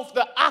take off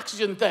the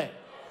oxygen thing.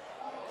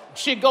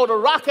 She'd go to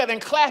rock it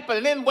and clap it,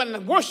 and then when the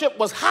worship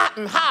was hot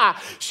and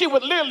high, she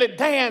would literally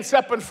dance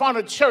up in front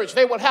of church.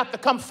 They would have to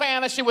come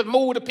fan her. She would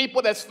move the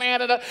people that's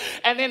fanning her,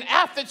 and then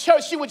after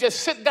church, she would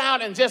just sit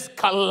down and just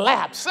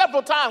collapse.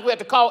 Several times we had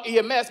to call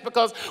EMS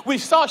because we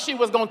saw she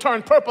was going to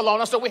turn purple on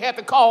us, so we had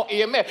to call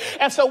EMS.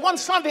 And so one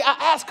Sunday, I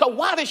asked her,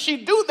 why did she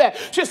do that?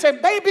 She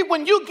said, baby,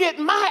 when you get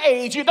my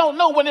age, you don't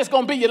know when it's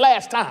going to be your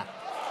last time.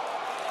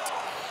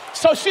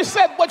 So she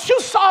said, what you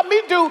saw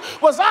me do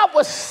was I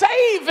was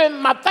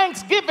saving my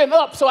Thanksgiving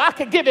up so I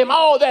could give him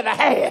all that I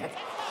had.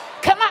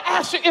 Can I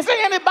ask you, is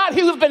there anybody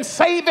who's been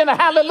saving a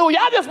hallelujah?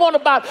 I just want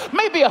about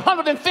maybe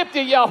 150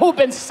 of y'all who've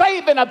been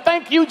saving a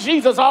thank you,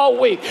 Jesus, all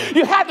week.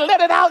 You hadn't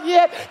let it out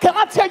yet? Can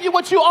I tell you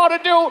what you ought to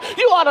do?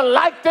 You ought to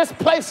light this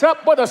place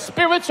up with a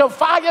spiritual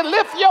fire.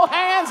 Lift your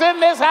hands in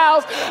this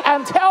house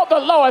and tell the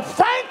Lord,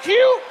 thank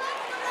you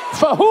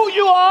for who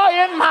you are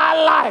in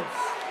my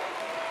life.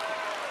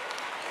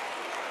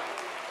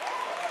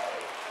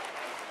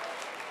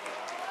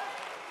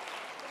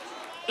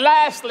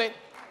 Lastly,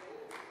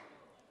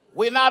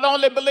 we not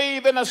only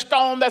believe in a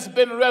stone that's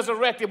been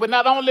resurrected, we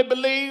not only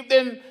believe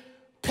in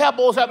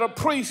pebbles that are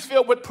priests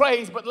filled with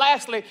praise, but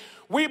lastly,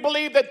 we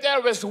believe that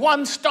there is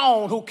one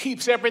stone who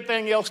keeps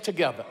everything else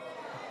together.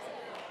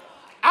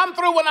 I'm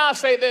through when I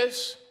say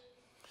this.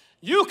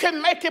 You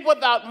can make it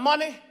without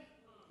money,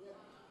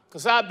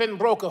 because I've been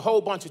broke a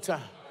whole bunch of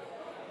times.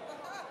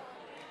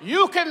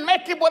 You can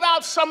make it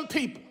without some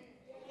people.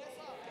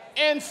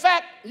 In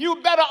fact,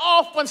 you better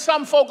off when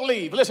some folk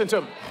leave. Listen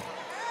to me.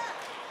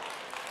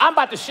 I'm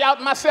about to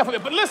shout myself a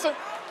bit, but listen.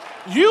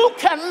 You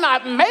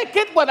cannot make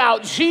it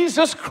without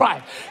Jesus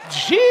Christ.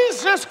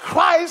 Jesus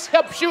Christ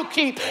helps you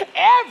keep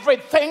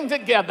everything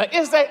together.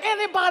 Is there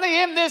anybody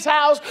in this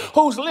house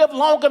who's lived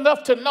long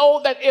enough to know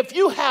that if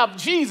you have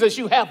Jesus,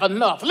 you have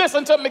enough?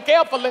 Listen to me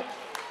carefully.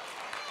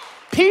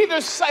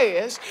 Peter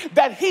says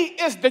that he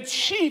is the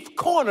chief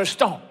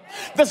cornerstone.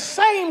 The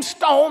same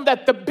stone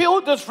that the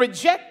builders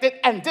rejected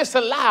and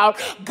disallowed,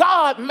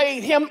 God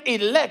made him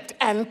elect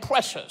and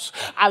precious.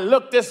 I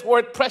looked this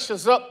word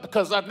precious up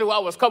because I knew I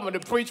was coming to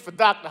preach for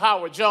Dr.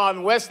 Howard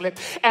John Wesley,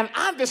 and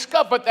I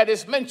discovered that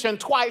it's mentioned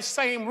twice,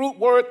 same root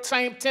word,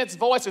 same tense,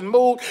 voice, and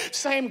mood,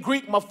 same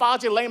Greek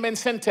morphology, layman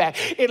syntax.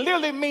 It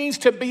literally means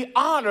to be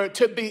honored,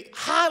 to be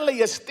highly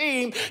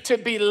esteemed, to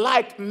be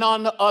like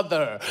none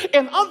other.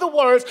 In other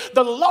words,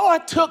 the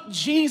Lord took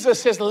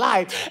Jesus'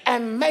 life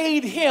and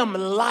made him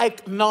like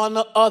none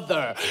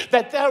other,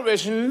 that there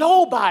is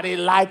nobody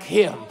like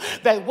him,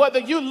 that whether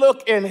you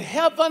look in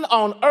heaven,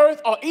 on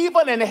earth, or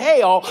even in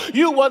hell,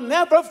 you will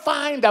never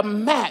find a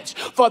match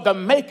for the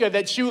maker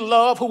that you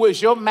love, who is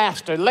your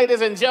master.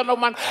 Ladies and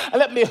gentlemen,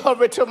 let me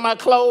hurry to my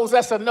close.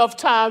 That's enough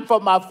time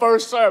for my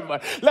first sermon.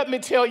 Let me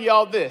tell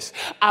y'all this.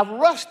 I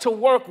rushed to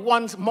work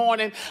one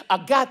morning. I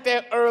got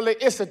there early.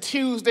 It's a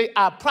Tuesday.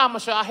 I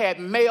promise you I had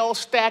mail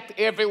stacked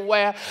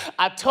everywhere.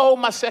 I told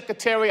my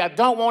secretary I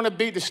don't want to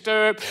be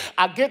disturbed.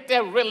 I get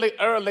there really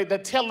early. The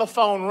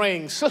telephone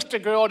rings. Sister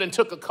girl then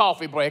took a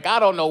coffee break. I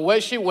don't know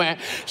where she went.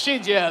 She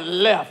just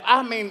left.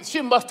 I mean, she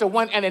must have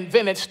went and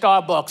invented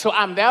Starbucks. So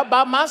I'm there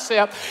by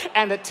myself,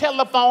 and the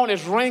telephone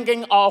is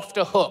ringing off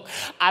the hook.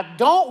 I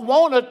don't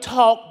want to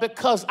talk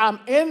because I'm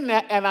in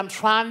there and I'm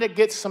trying to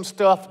get some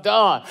stuff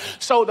done.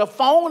 So the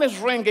phone is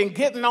ringing,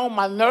 getting on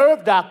my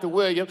nerve, Dr.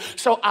 Williams.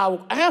 So I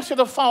answer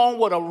the phone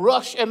with a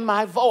rush in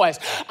my voice.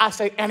 I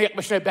say, Antioch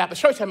Missionary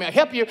Baptist Church, how may I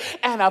help you?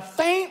 And a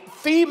faint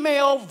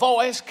female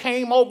voice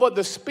came over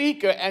the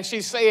speaker, and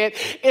she said,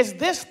 is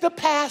this the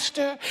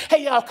pastor?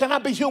 Hey, y'all, can I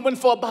be human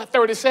for about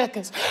 30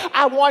 seconds?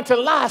 I want to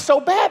lie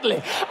so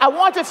badly. I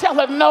want to tell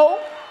her no.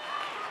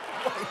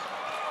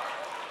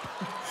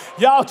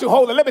 Y'all too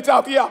holy. Let me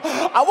talk to y'all.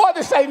 I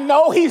wanted to say,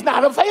 no, he's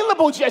not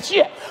available just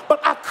yet. But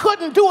I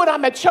couldn't do it.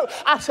 I'm at church.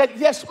 I said,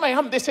 yes,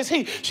 ma'am, this is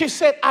he. She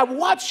said, I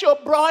watch your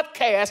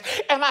broadcast,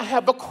 and I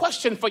have a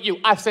question for you.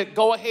 I said,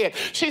 go ahead.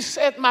 She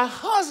said, my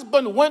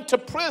husband went to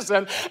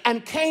prison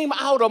and came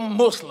out a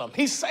Muslim.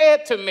 He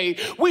said to me,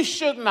 we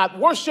should not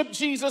worship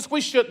Jesus.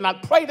 We should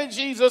not pray to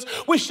Jesus.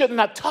 We should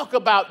not talk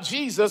about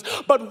Jesus.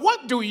 But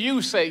what do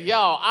you say?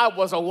 Y'all, I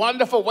was a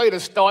wonderful way to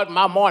start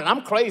my morning.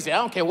 I'm crazy. I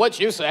don't care what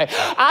you say.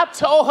 I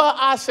told her,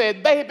 I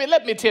said, baby,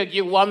 let me tell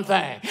you one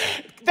thing.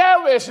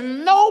 There is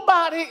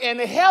nobody in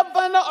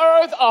heaven,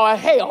 earth, or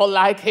hell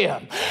like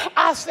him.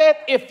 I said,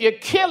 if you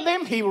kill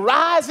him, he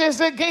rises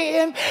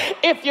again.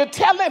 If you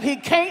tell him he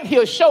can't,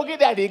 he'll show you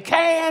that he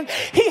can.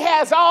 He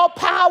has all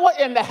power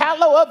in the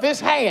hollow of his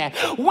hand.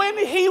 When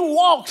he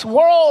walks,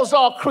 worlds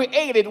are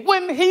created.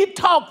 When he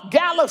talks,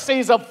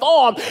 galaxies are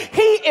formed.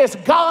 He is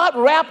God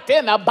wrapped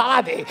in a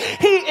body.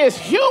 He is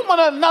human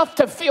enough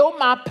to feel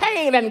my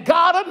pain and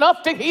God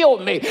enough to heal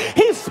me.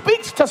 He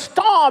speaks to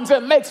storms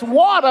and makes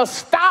water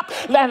stop.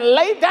 and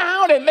lay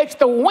down and makes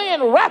the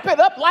wind wrap it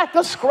up like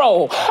a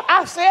scroll.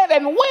 I said,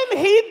 and when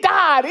he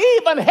died,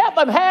 even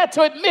heaven had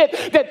to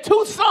admit that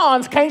two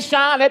suns can't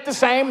shine at the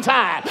same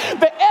time.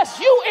 The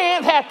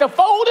S-U-N had to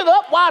fold it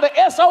up while the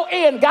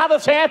S-O-N got a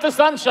chance of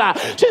sunshine.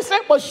 She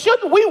said, well,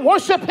 shouldn't we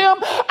worship him?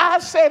 I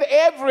said,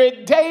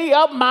 every day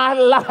of my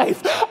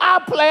life,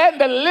 I plan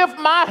to lift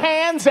my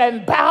hands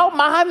and bow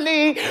my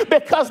knee,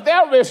 because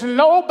there is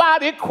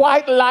nobody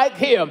quite like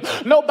him.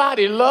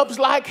 Nobody loves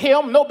like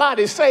him.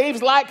 Nobody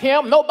saves like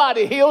him.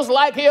 Nobody heals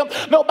like him.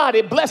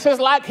 Nobody blesses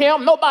like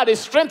him. Nobody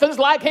strengthens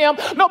like him.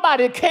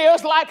 Nobody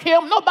cares like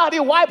him. Nobody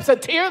wipes a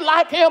tear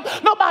like him.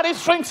 Nobody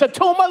shrinks a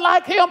tumor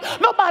like him.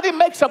 Nobody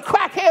makes a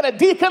crackhead a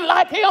deacon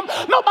like him.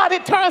 Nobody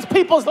turns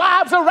people's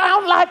lives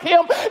around like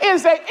him.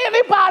 Is there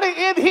anybody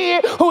in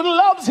here who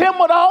loves him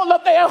with all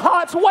of their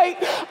hearts? Wait,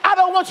 I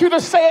don't want you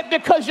to say it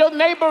because your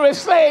neighbor is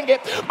saying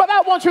it, but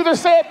I want you to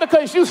say it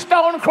because you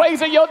stone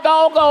crazy your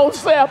doggone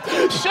self.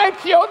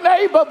 Shake your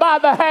neighbor by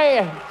the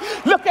hand.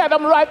 Look at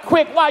him right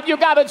quick while you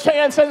got a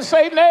chance and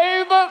say,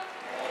 neighbor,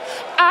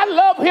 I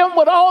love him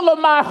with all of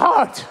my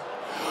heart,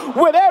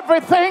 with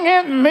everything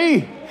in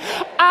me.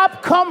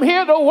 I've come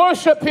here to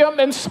worship him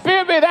in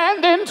spirit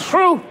and in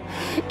truth.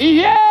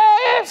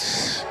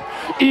 Yes.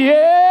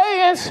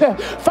 Yes,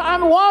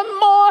 find one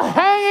more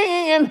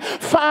hand,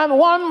 find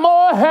one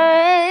more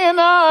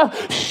hand,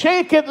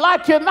 shake it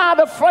like you're not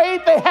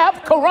afraid they have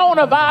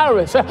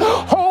coronavirus,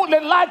 hold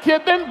it like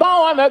you've been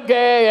born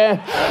again,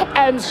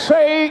 and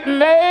say,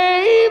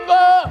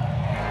 neighbor,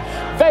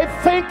 they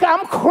think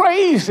I'm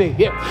crazy,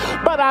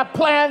 but I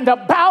plan to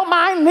bow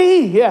my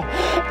knee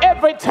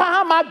every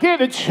time I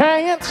get a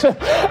chance, and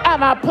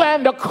I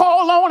plan to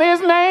call on his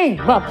name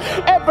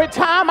every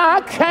time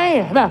I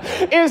can.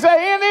 Is there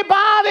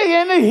anybody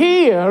in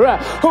here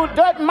who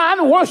doesn't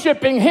mind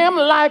worshiping him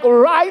like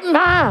right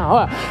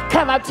now?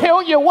 Can I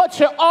tell you what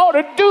you ought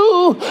to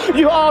do?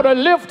 You ought to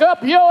lift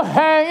up your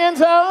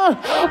hands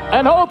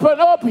and open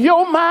up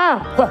your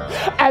mouth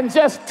and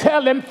just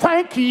tell him,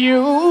 thank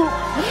you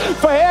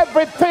for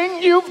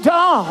everything you've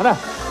done.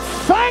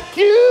 Thank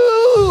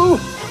you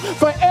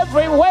for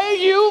every way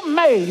you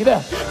made.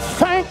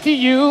 Thank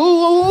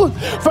you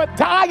for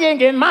dying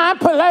in my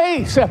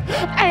place.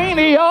 Ain't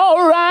he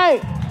all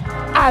right?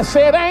 I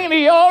said, ain't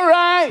he all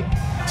right?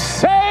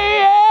 Say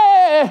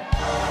yes.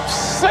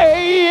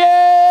 Say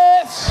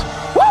yes.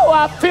 Whoa,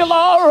 I feel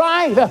all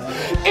right.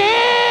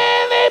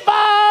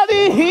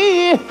 Anybody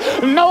here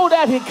know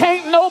that he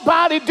can't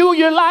nobody do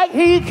you like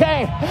he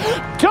can?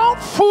 Don't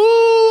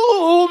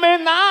fool me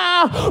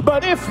now,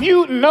 but if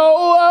you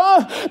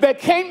know that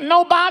can't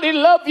nobody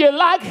love you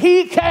like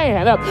he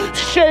can,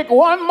 shake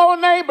one more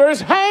neighbor's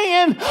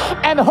hand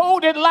and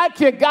hold it like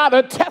you got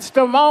a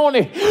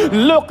testimony.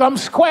 Look, I'm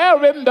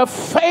square in the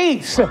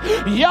face.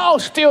 Y'all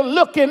still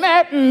looking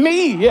at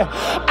me.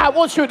 I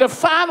want you to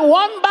find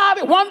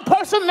one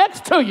person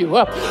next to you.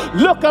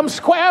 Look, I'm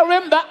square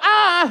in the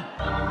eye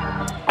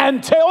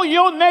and tell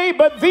your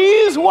neighbor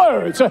these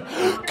words.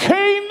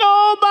 Can't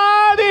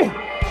nobody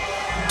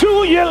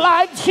do you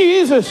like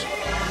Jesus.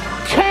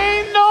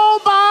 Can't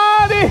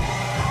nobody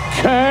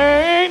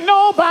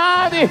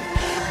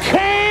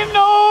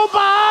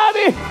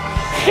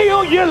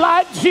heal you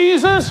like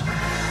Jesus.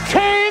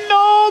 Can't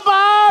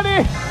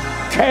nobody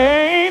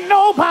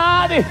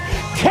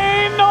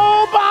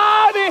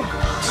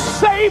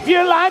save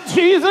you like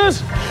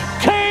Jesus.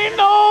 Can't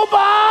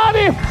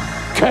nobody,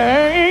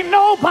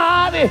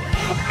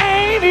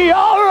 ain't he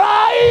all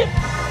right?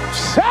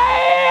 Say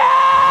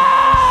it,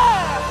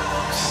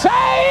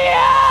 say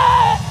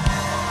it.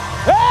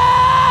 Hey!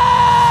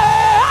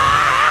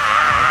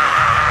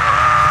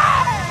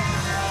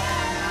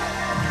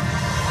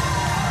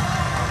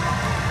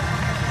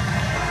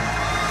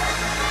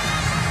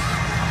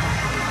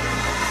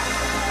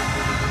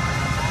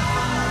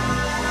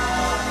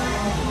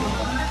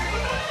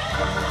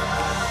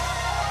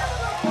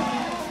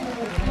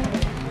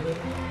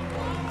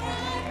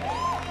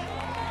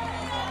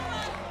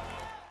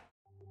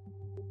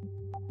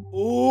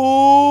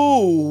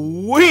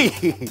 Ooh-wee!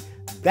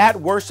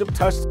 That worship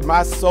touched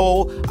my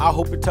soul. I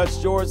hope it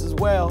touched yours as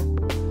well.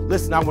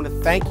 Listen, I want to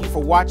thank you for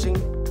watching,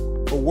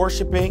 for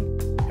worshiping,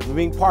 and for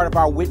being part of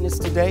our witness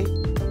today.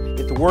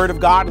 If the word of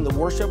God and the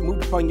worship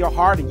moved upon your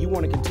heart and you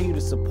want to continue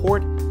to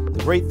support the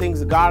great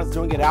things that God is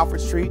doing at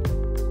Alfred Street,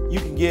 you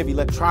can give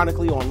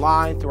electronically,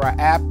 online, through our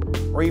app,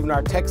 or even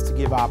our text to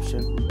give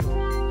option.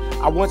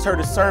 I once heard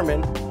a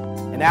sermon,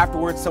 and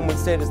afterwards someone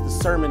said, "Is the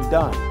sermon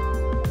done?"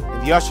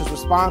 And the usher's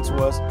response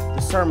was,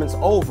 "The sermon's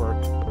over,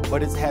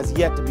 but it has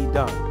yet to be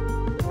done."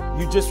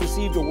 You just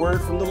received a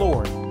word from the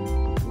Lord.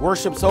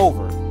 Worship's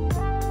over.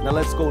 Now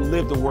let's go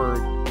live the word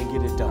and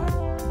get it done.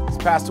 It's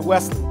Pastor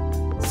Wesley.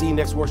 See you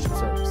next worship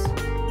service.